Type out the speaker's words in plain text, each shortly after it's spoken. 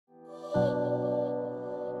When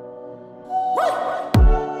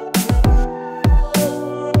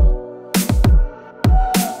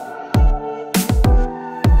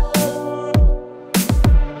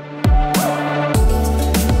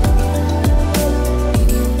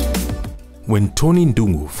Tony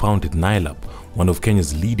Ndungu founded Nailab, one of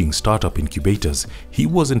Kenya's leading startup incubators, he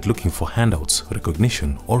wasn't looking for handouts,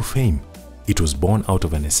 recognition, or fame. It was born out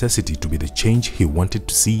of a necessity to be the change he wanted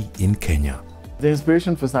to see in Kenya. The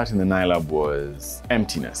inspiration for starting the Nailab was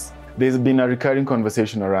emptiness. There's been a recurring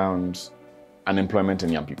conversation around unemployment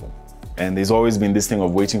in young people. And there's always been this thing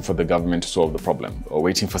of waiting for the government to solve the problem or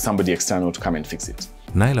waiting for somebody external to come and fix it.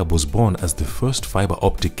 Nailab was born as the first fiber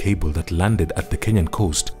optic cable that landed at the Kenyan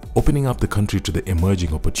coast, opening up the country to the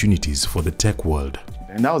emerging opportunities for the tech world.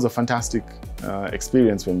 And that was a fantastic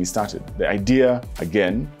experience when we started. The idea,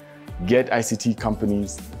 again, get ICT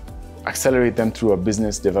companies, accelerate them through a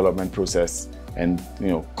business development process, and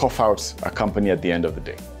cough out a company at the end of the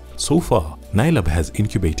day. So far, Nailab has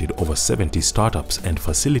incubated over 70 startups and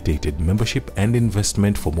facilitated membership and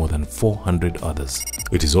investment for more than 400 others.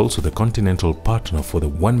 It is also the continental partner for the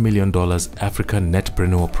 $1 million Africa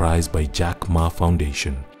Netpreneur Prize by Jack Ma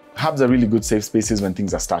Foundation. Hubs are really good safe spaces when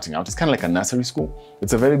things are starting out. It's kind of like a nursery school.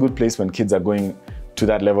 It's a very good place when kids are going to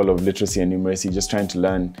that level of literacy and numeracy, just trying to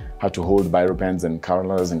learn how to hold biro pens and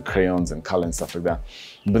colors and crayons and color and stuff like that.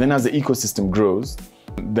 But then as the ecosystem grows,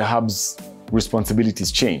 the hub's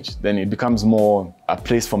responsibilities change. Then it becomes more a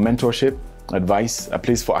place for mentorship, advice, a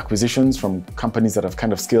place for acquisitions from companies that have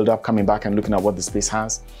kind of scaled up, coming back and looking at what the space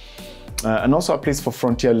has. And also a place for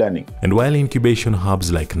frontier learning. And while incubation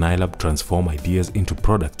hubs like Nailab transform ideas into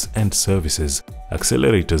products and services,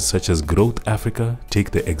 accelerators such as Growth Africa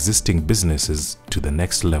take the existing businesses to the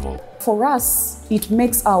next level. For us, it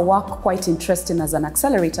makes our work quite interesting as an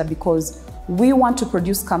accelerator because we want to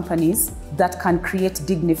produce companies that can create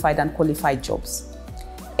dignified and qualified jobs.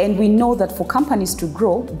 And we know that for companies to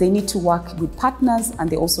grow, they need to work with partners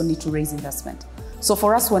and they also need to raise investment. So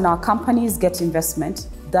for us, when our companies get investment,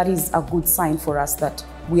 that is a good sign for us that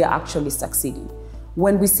we are actually succeeding.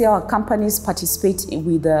 When we see our companies participate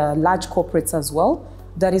with large corporates as well,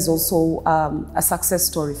 that is also a success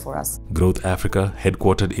story for us. Growth Africa,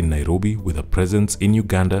 headquartered in Nairobi with a presence in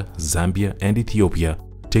Uganda, Zambia, and Ethiopia,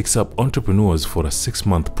 takes up entrepreneurs for a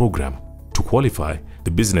 6-month program. To qualify,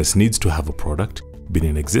 the business needs to have a product, been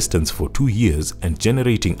in existence for 2 years, and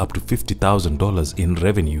generating up to $50,000 in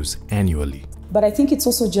revenues annually. But I think it's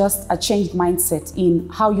also just a changed mindset in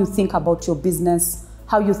how you think about your business,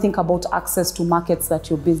 how you think about access to markets that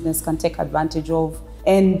your business can take advantage of,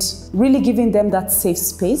 and really giving them that safe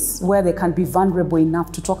space where they can be vulnerable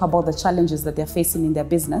enough to talk about the challenges that they're facing in their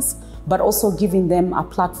business, but also giving them a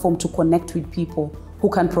platform to connect with people who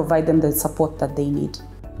can provide them the support that they need.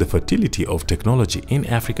 The fertility of technology in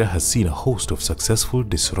Africa has seen a host of successful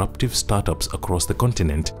disruptive startups across the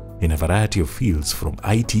continent in a variety of fields from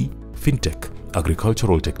IT, fintech,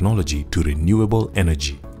 agricultural technology to renewable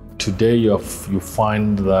energy. Today you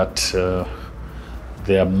find that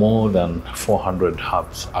there are more than 400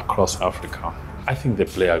 hubs across Africa. I think they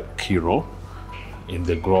play a key role in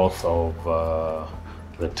the growth of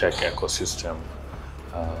the tech ecosystem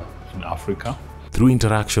in Africa. Through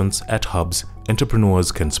interactions at hubs,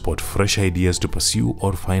 entrepreneurs can spot fresh ideas to pursue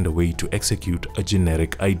or find a way to execute a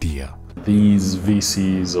generic idea. These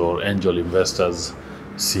VCs or angel investors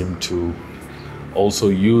seem to also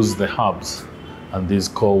use the hubs and these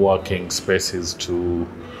co-working spaces to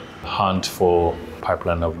hunt for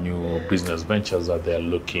pipeline of new business ventures that they're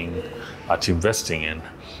looking at investing in.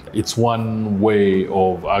 It's one way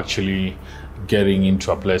of actually getting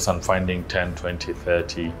into a place and finding 10, 20,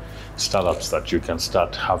 30 startups that you can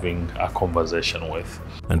start having a conversation with.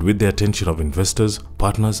 And with the attention of investors,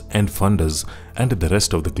 partners, and funders, and the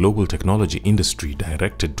rest of the global technology industry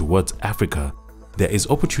directed towards Africa, there is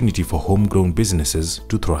opportunity for homegrown businesses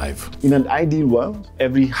to thrive. In an ideal world,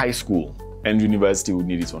 every high school and university would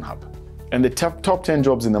need its own hub. And the top 10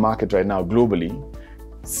 jobs in the market right now globally,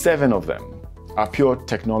 7 of them are pure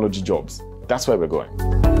technology jobs. That's where we're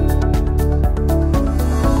going.